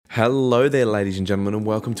Hello there, ladies and gentlemen, and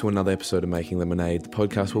welcome to another episode of Making Lemonade, the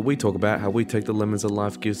podcast where we talk about how we take the lemons that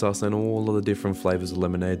life gives us and all of the different flavors of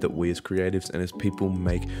lemonade that we as creatives and as people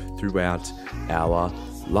make throughout our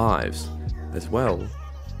lives, as well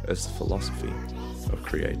as the philosophy of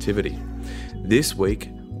creativity. This week,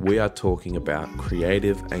 we are talking about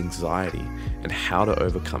creative anxiety and how to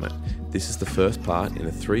overcome it. This is the first part in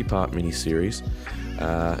a 3-part mini-series.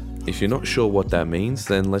 If you're not sure what that means,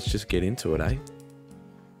 then let's just get into it, eh?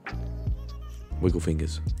 Wiggle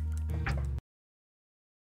fingers.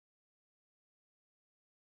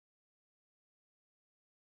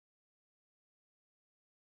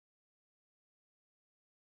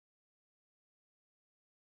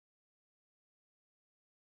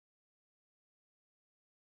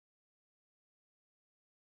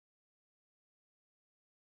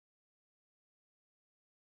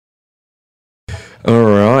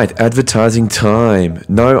 Alright, advertising time.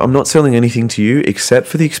 No, I'm not selling anything to you except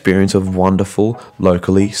for the experience of wonderful,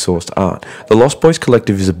 locally sourced art. The Lost Boys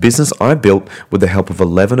Collective is a business I built with the help of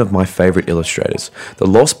 11 of my favourite illustrators. The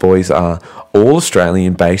Lost Boys are all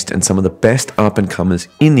Australian based and some of the best up-and-comers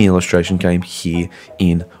in the illustration game here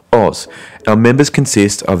in Oz. Our members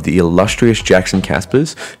consist of the illustrious Jackson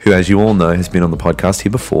Caspers, who, as you all know, has been on the podcast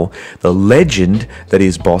here before, the legend that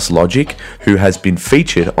is Boss Logic, who has been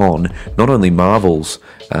featured on not only Marvel's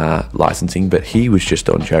licensing, but he was just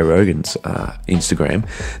on Joe Rogan's Instagram,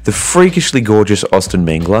 the freakishly gorgeous Austin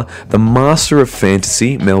Mengler, the master of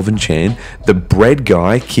fantasy, Melvin Chan, the bread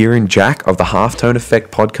guy, Kieran Jack of the Halftone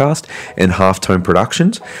Effect podcast and Halftone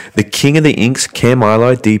Productions, the king of the inks,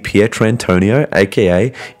 Camilo Di Pietrantonio,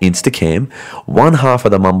 aka Instacam, one half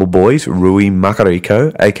of the Mumble Boys, Rui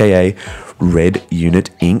Makariko, aka Red Unit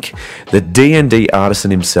Inc., the D&D artisan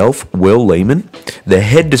himself, Will Lehman, the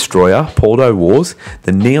head destroyer, Pauldo Wars,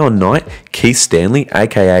 the Neon Knight, Keith Stanley,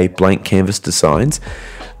 aka Blank Canvas Designs,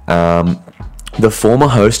 the former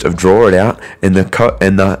host of Draw It Out, and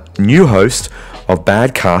the new host of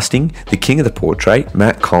Bad Casting, the king of the portrait,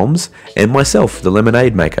 Matt Combs, and myself, the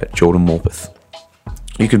lemonade maker, Jordan Morpeth.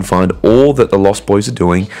 You can find all that the Lost Boys are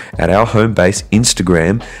doing at our home base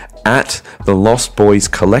Instagram at the Lost Boys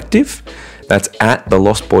Collective. That's at the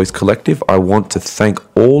Lost Boys Collective. I want to thank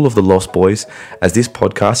all of the Lost Boys, as this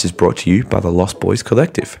podcast is brought to you by the Lost Boys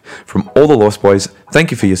Collective. From all the Lost Boys,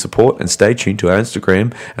 thank you for your support and stay tuned to our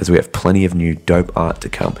Instagram as we have plenty of new dope art to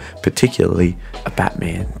come, particularly a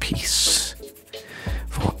Batman piece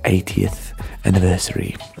for 80th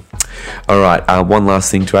anniversary. Alright, one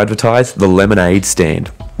last thing to advertise, the Lemonade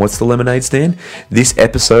Stand. What's the Lemonade Stand? This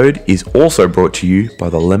episode is also brought to you by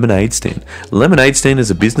the Lemonade Stand. Lemonade Stand is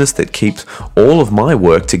a business that keeps all of my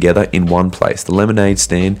work together in one place. The Lemonade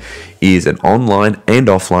Stand is an online and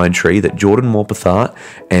offline tree that Jordan Morpeth Art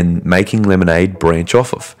and Making Lemonade branch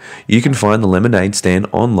off of. You can find the Lemonade Stand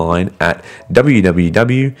online at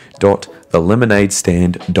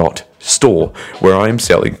www.thelemonadestand.store, where I am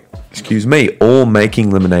selling all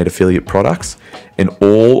Making Lemonade affiliate products and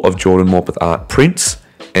all of Jordan Morpeth Art prints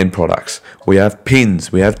and products. We have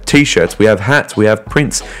pins, we have t-shirts, we have hats, we have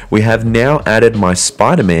prints. We have now added my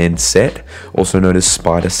Spider-Man set, also known as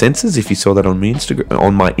Spider Senses, if you saw that on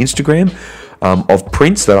my Instagram, of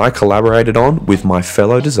prints that I collaborated on with my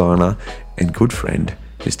fellow designer and good friend,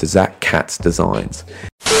 Mr. Zach Katz Designs.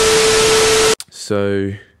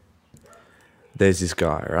 So, there's this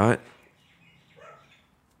guy, right?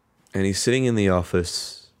 And he's sitting in the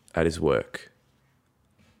office at his work.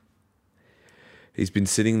 He's been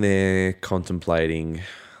sitting there contemplating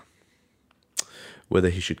whether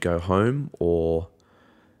he should go home or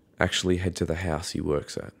actually head to the house he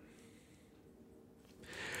works at.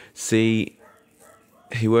 See,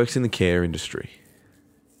 he works in the care industry.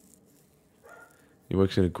 He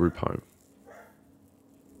works in a group home.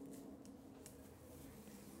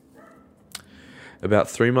 About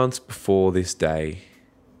 3 months before this day,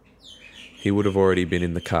 he would have already been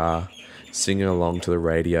in the car, singing along to the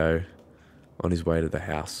radio on his way to the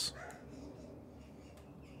house.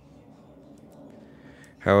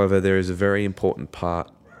 However, there is a very important part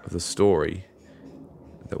of the story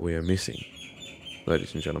that we are missing,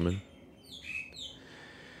 ladies and gentlemen,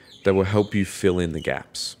 that will help you fill in the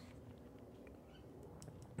gaps.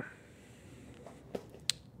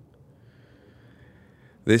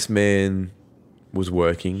 This man was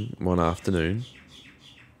working one afternoon.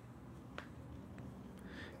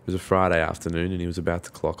 It was a Friday afternoon and he was about to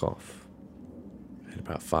clock off. He had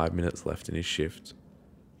about 5 minutes left in his shift.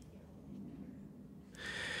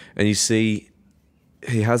 And you see,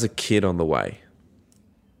 he has a kid on the way.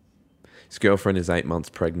 His girlfriend is 8 months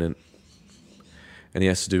pregnant. And he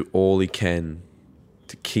has to do all he can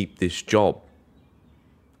to keep this job.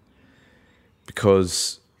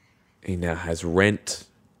 Because He now has rent,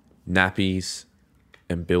 nappies,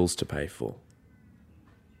 and bills to pay for.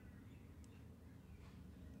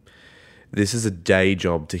 This is a day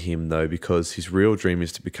job to him, though, because his real dream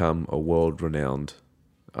is to become a world-renowned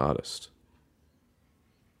artist.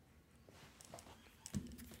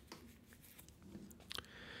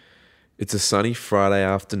 It's a sunny Friday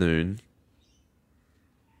afternoon,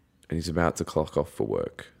 and he's about to clock off for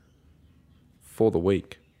work. For the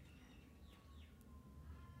week.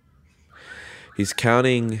 He's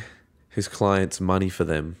counting his clients' money for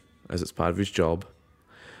them, as it's part of his job,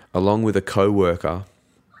 along with a co-worker,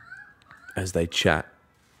 as they chat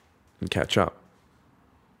and catch up.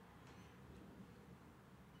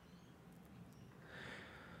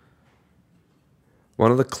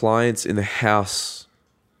 One of the clients in the house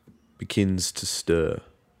begins to stir.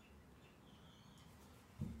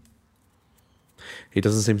 He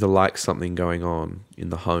doesn't seem to like something going on in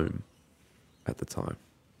the home at the time.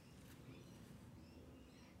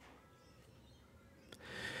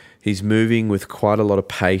 He's moving with quite a lot of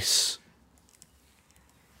pace,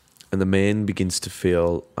 and the man begins to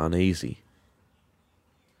feel uneasy.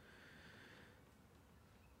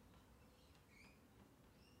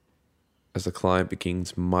 As the client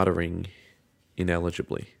begins muttering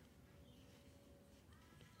ineligibly.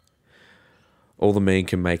 All the man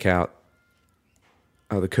can make out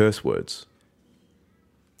are the curse words.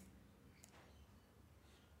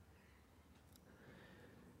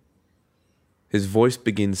 His voice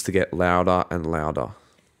begins to get louder and louder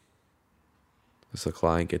as the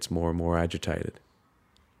client gets more and more agitated.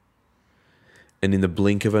 And in the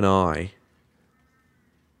blink of an eye,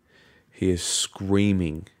 he is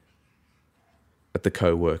screaming at the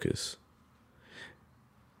co-workers,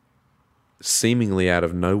 seemingly out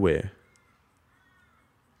of nowhere.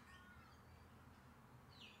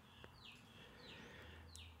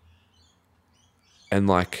 And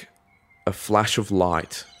like a flash of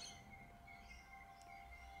light,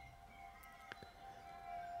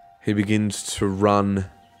 he begins to run,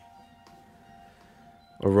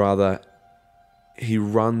 or rather, he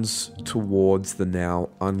runs towards the now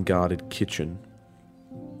unguarded kitchen,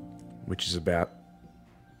 which is about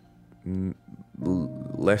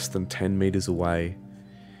less than 10 meters away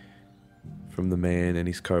from the man and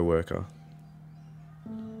his co-worker.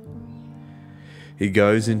 He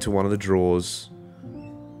goes into one of the drawers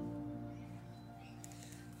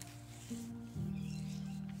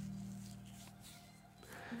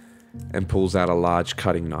and pulls out a large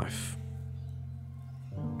cutting knife.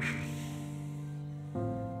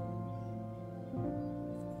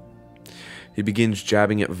 He begins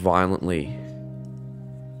jabbing it violently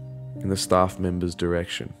in the staff member's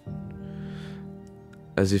direction,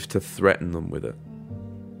 as if to threaten them with it.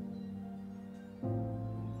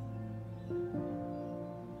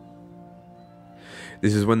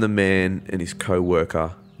 This is when the man and his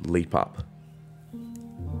co-worker leap up.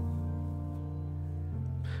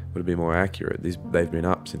 Would it be more accurate? They've been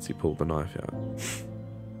up since he pulled the knife out.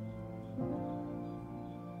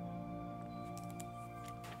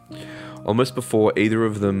 Almost before either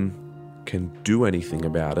of them can do anything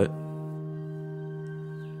about it,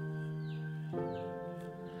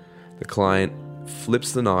 the client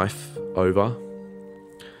flips the knife over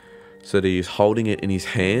so that he is holding it in his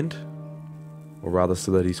hand, or rather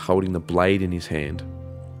so that he's holding the blade in his hand,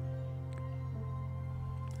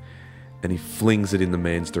 and he flings it in the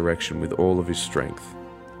man's direction with all of his strength,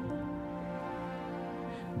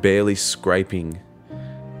 barely scraping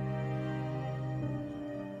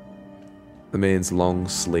the man's long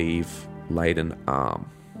sleeve laden arm.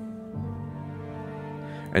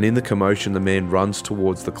 And in the commotion, the man runs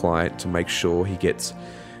towards the client to make sure he gets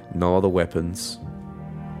no other weapons.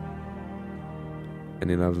 And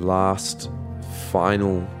in a last,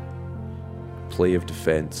 final plea of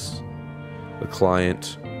defense, the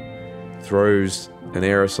client throws an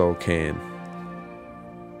aerosol can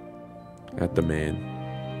at the man.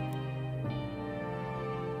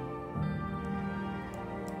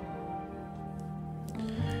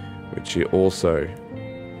 Which he also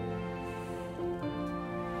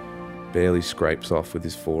barely scrapes off with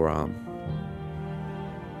his forearm,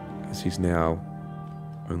 as he's now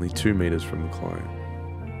only 2 meters from the client.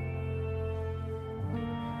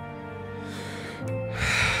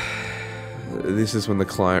 This is when the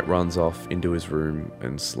client runs off into his room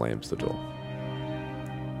and slams the door.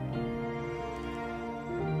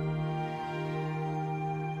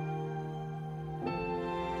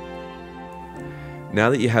 Now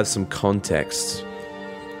that you have some context,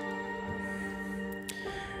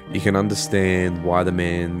 you can understand why the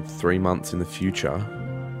man 3 months in the future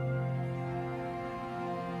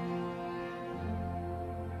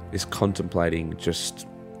is contemplating just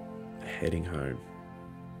heading home.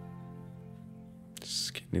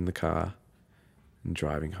 Just getting in the car and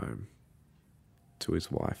driving home to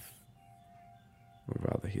his wife, or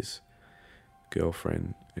rather his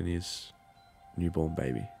girlfriend and his newborn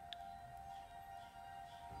baby.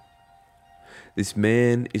 This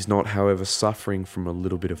man is not, however, suffering from a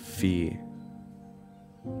little bit of fear.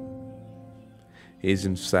 He is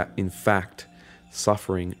in fact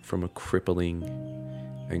suffering from a crippling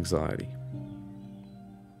anxiety.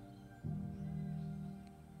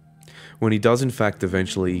 When he does in fact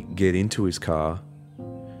eventually get into his car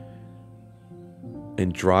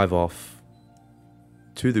and drive off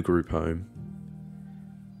to the group home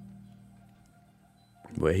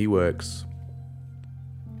where he works,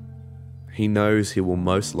 he knows he will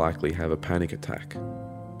most likely have a panic attack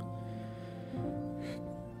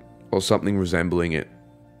or something resembling it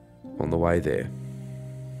on the way there.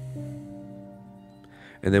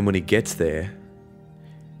 And then when he gets there,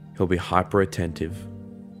 he'll be hyper attentive,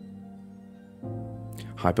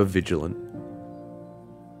 hyper vigilant,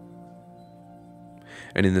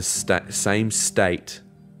 and in the same state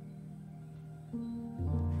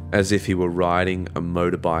as if he were riding a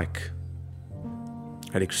motorbike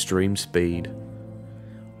at extreme speed,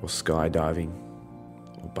 or skydiving,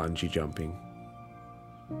 or bungee jumping,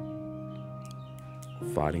 or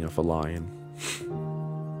fighting off a lion.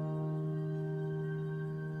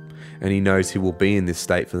 And he knows he will be in this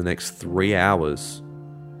state for the next 3 hours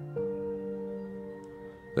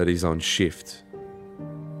that he's on shift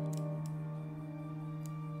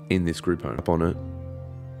in this group home. Up on it.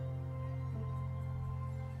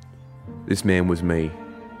 This man was me.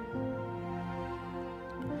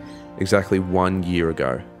 Exactly 1 year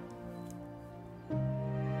ago.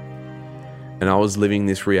 And I was living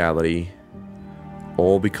this reality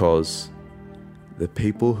all because the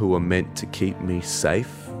people who were meant to keep me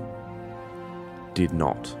safe did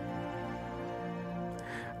not.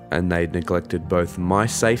 And they neglected both my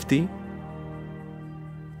safety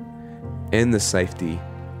and the safety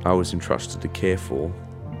I was entrusted to care for.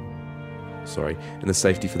 And the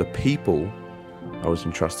safety for the people I was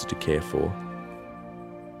entrusted to care for.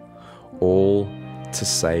 All to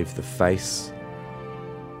save the face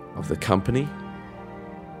of the company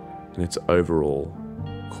and its overall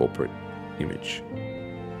corporate image.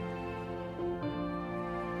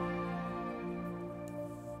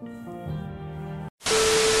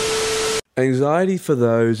 Anxiety, for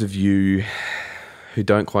those of you who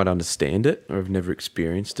don't quite understand it or have never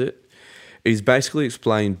experienced it, is basically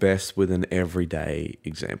explained best with an everyday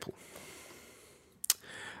example.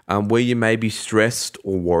 Where you may be stressed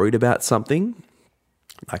or worried about something,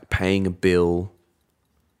 like paying a bill,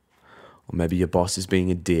 or maybe your boss is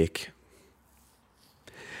being a dick.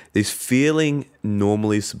 This feeling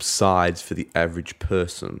normally subsides for the average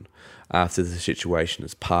person after the situation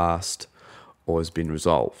has passed or has been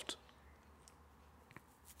resolved.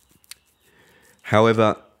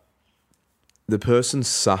 However, the person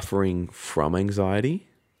suffering from anxiety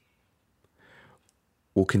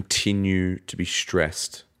will continue to be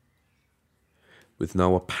stressed with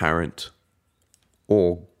no apparent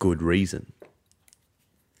or good reason.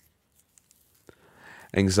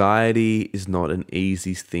 Anxiety is not an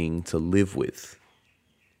easy thing to live with,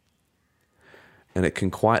 and it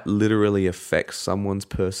can quite literally affect someone's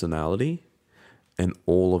personality and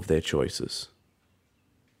all of their choices.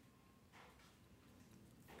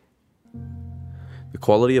 The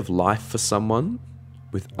quality of life for someone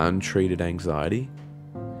with untreated anxiety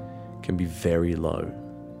can be very low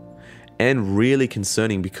and really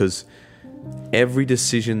concerning, because every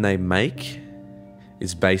decision they make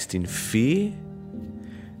is based in fear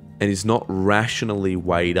and is not rationally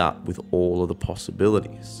weighed up with all of the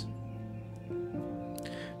possibilities.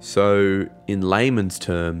 So, in layman's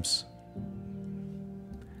terms,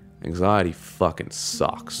 anxiety fucking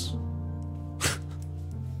sucks.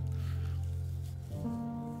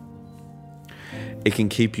 It can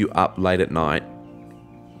keep you up late at night,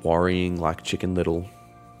 worrying like Chicken Little.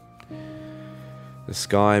 The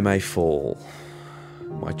sky may fall.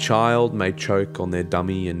 My child may choke on their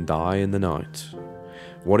dummy and die in the night.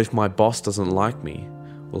 What if my boss doesn't like me?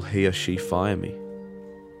 Will he or she fire me?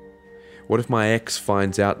 What if my ex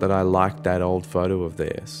finds out that I liked that old photo of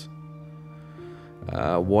theirs?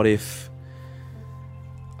 What if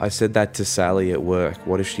I said that to Sally at work?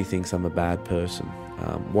 What if she thinks I'm a bad person?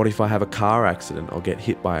 What if I have a car accident or get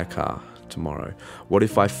hit by a car tomorrow? What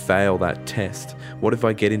if I fail that test? What if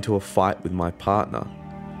I get into a fight with my partner?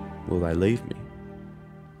 Will they leave me?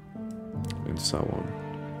 And so on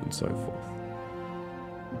and so forth.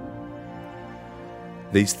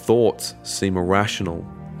 These thoughts seem irrational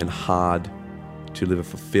and hard to live a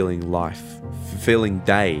fulfilling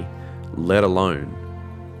day let alone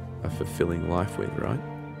a fulfilling life with, right?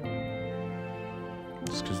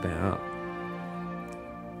 Just because they are.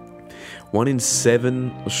 1 in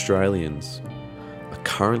 7 Australians are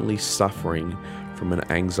currently suffering from an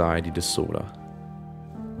anxiety disorder,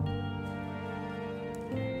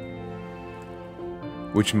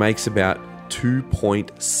 which makes about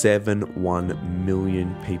 2.71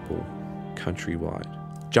 million people countrywide,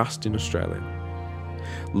 just in Australia.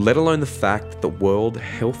 Let alone the fact that the World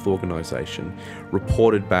Health Organization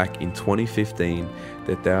reported back in 2015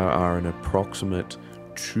 that there are an approximate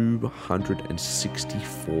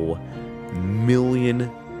 264 million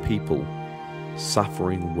people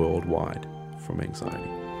suffering worldwide from anxiety.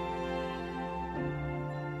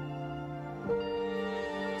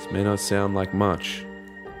 This may not sound like much,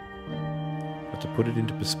 but to put it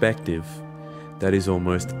into perspective, that is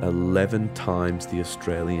almost 11 times the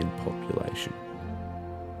Australian population.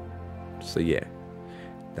 So yeah,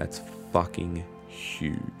 that's fucking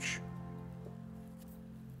huge.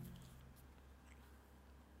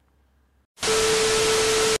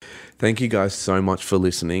 Thank you guys so much for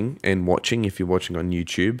listening and watching if you're watching on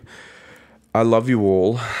YouTube. I love you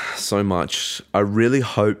all so much. I really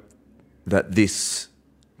hope that this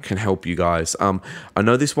can help you guys. I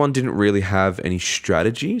know this one didn't really have any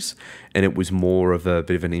strategies and it was more of a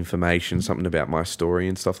bit of an information, something about my story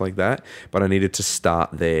and stuff like that. But I needed to start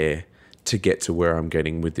there to get to where I'm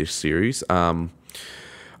getting with this series. I know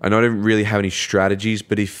I don't really have any strategies,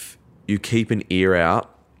 but if you keep an ear out,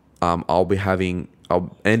 and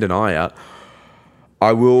an eye out,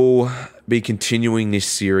 I will be continuing this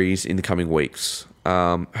series in the coming weeks.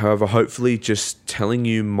 However, hopefully just telling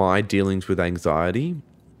you my dealings with anxiety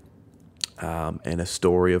and a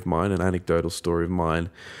story of mine, an anecdotal story of mine,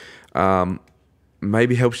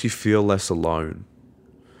 maybe helps you feel less alone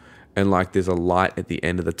and like there's a light at the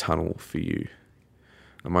end of the tunnel for you.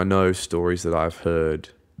 I know stories that I've heard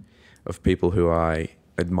of people who I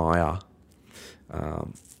admire, or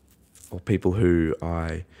people who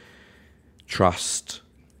I trust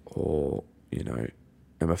or,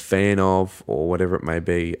 am a fan of or whatever it may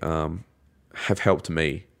be, have helped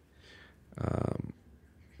me,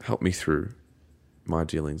 helped me through my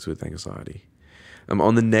dealings with anxiety.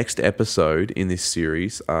 On the next episode in this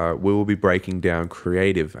series, we will be breaking down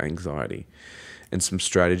creative anxiety and some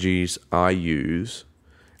strategies I use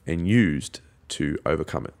and used to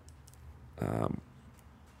overcome it.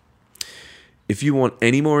 If you want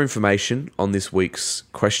any more information on this week's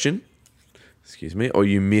question, or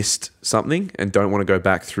you missed something and don't want to go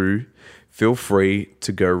back through, feel free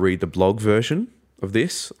to go read the blog version of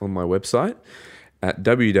this on my website at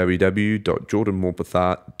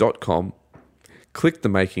www.jordanmorpethart.com. Click the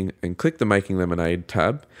Making Lemonade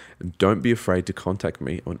tab, and don't be afraid to contact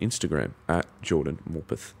me on Instagram at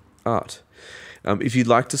JordanMorpethArt. If you'd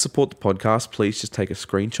like to support the podcast, please just take a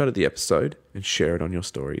screenshot of the episode and share it on your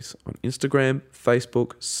stories on Instagram,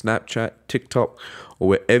 Facebook, Snapchat, TikTok, or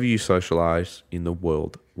wherever you socialize in the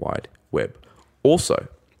World Wide Web. Also,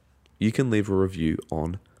 you can leave a review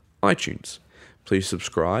on iTunes. Please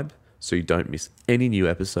subscribe so you don't miss any new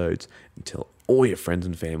episodes, and tell all your friends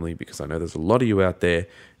and family, because I know there's a lot of you out there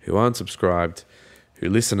who aren't subscribed, who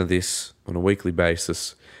listen to this on a weekly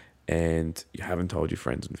basis, and you haven't told your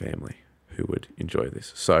friends and family who would enjoy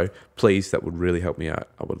this. So please, that would really help me out.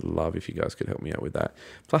 I would love if you guys could help me out with that.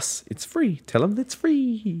 Plus, it's free. Tell them it's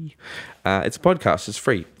free. It's a podcast. It's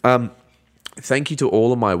free. Thank you to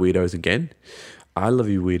all of my weirdos again. I love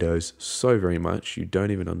you weirdos so very much. You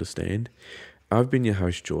don't even understand. I've been your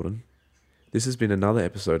host, Jordan. This has been another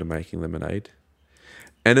episode of Making Lemonade.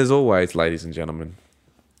 And as always, ladies and gentlemen,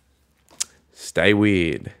 stay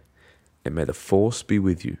weird, and may the force be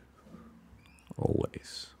with you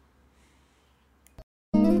always.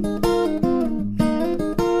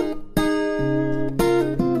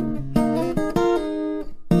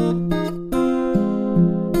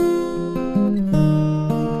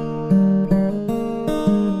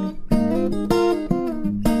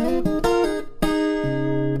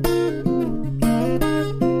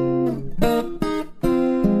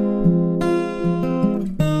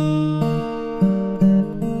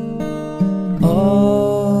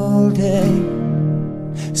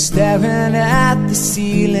 Staring at the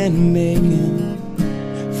ceiling, making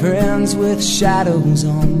friends with shadows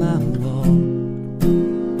on my wall.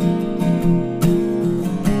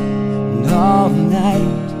 And all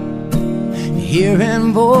night,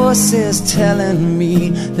 hearing voices telling me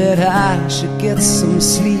that I should get some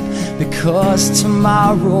sleep, because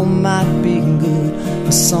tomorrow might be good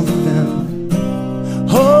for something.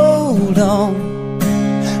 Hold on,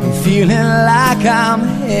 I'm feeling like I'm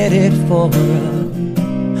headed for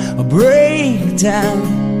a breakdown.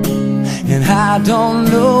 and I don't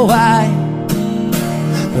know why.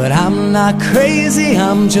 But I'm not crazy,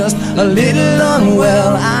 I'm just a little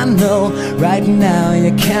unwell. I know right now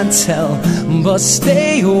you can't tell, but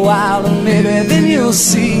stay a while and maybe then you'll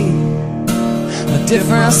see a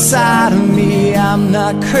different side of me. I'm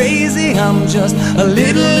not crazy, I'm just a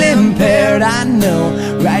little impaired. I know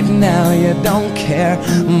right now you don't care,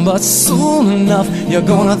 but soon enough you're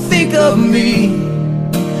gonna think of me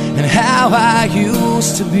and how I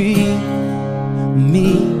used to be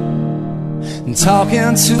me. And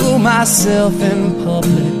talking to myself in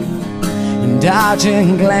public and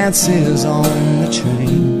dodging glances on the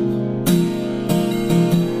train.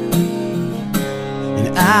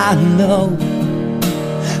 And I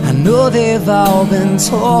know they've all been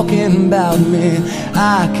talking about me.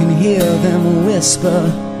 I can hear them whisper,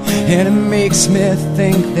 and it makes me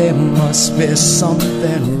think there must be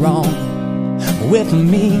something wrong with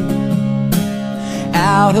me.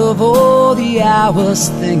 Out of all the hours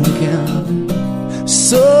thinking,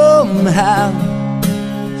 somehow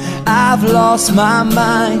I've lost my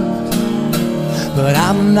mind. But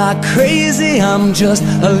I'm not crazy, I'm just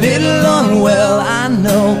a little unwell. I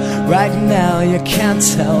know right now you can't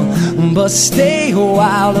tell, but stay a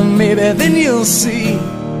while and maybe then you'll see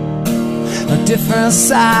a different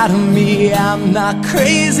side of me. I'm not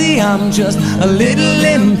crazy, I'm just a little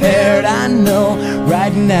impaired. I know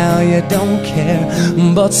right now you don't care,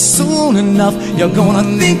 but soon enough you're gonna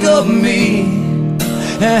think of me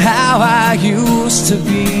and how I used to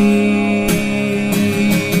be.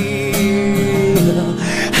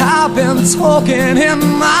 I've been talking in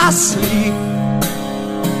my sleep,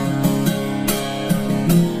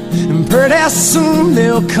 and pretty soon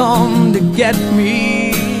they'll come to get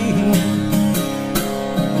me.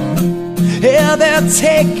 Yeah, they're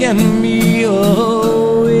taking me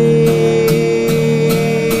away.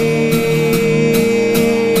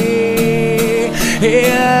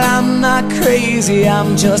 Yeah, I'm not crazy,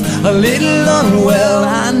 I'm just a little unwell.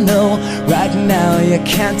 I know right now you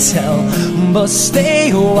can't tell, but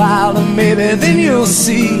stay a while and maybe then you'll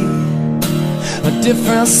see a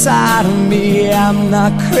different side of me. I'm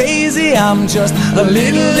not crazy, I'm just a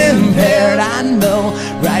little impaired. I know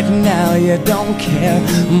right now you don't care,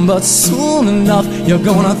 but soon enough you're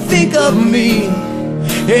gonna think of me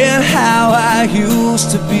and how I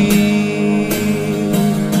used to be.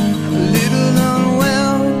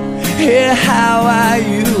 Yeah, how I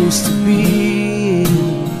used to be.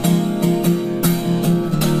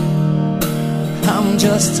 I'm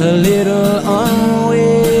just a little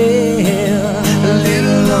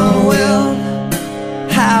unwell,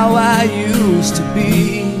 how I used to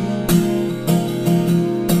be.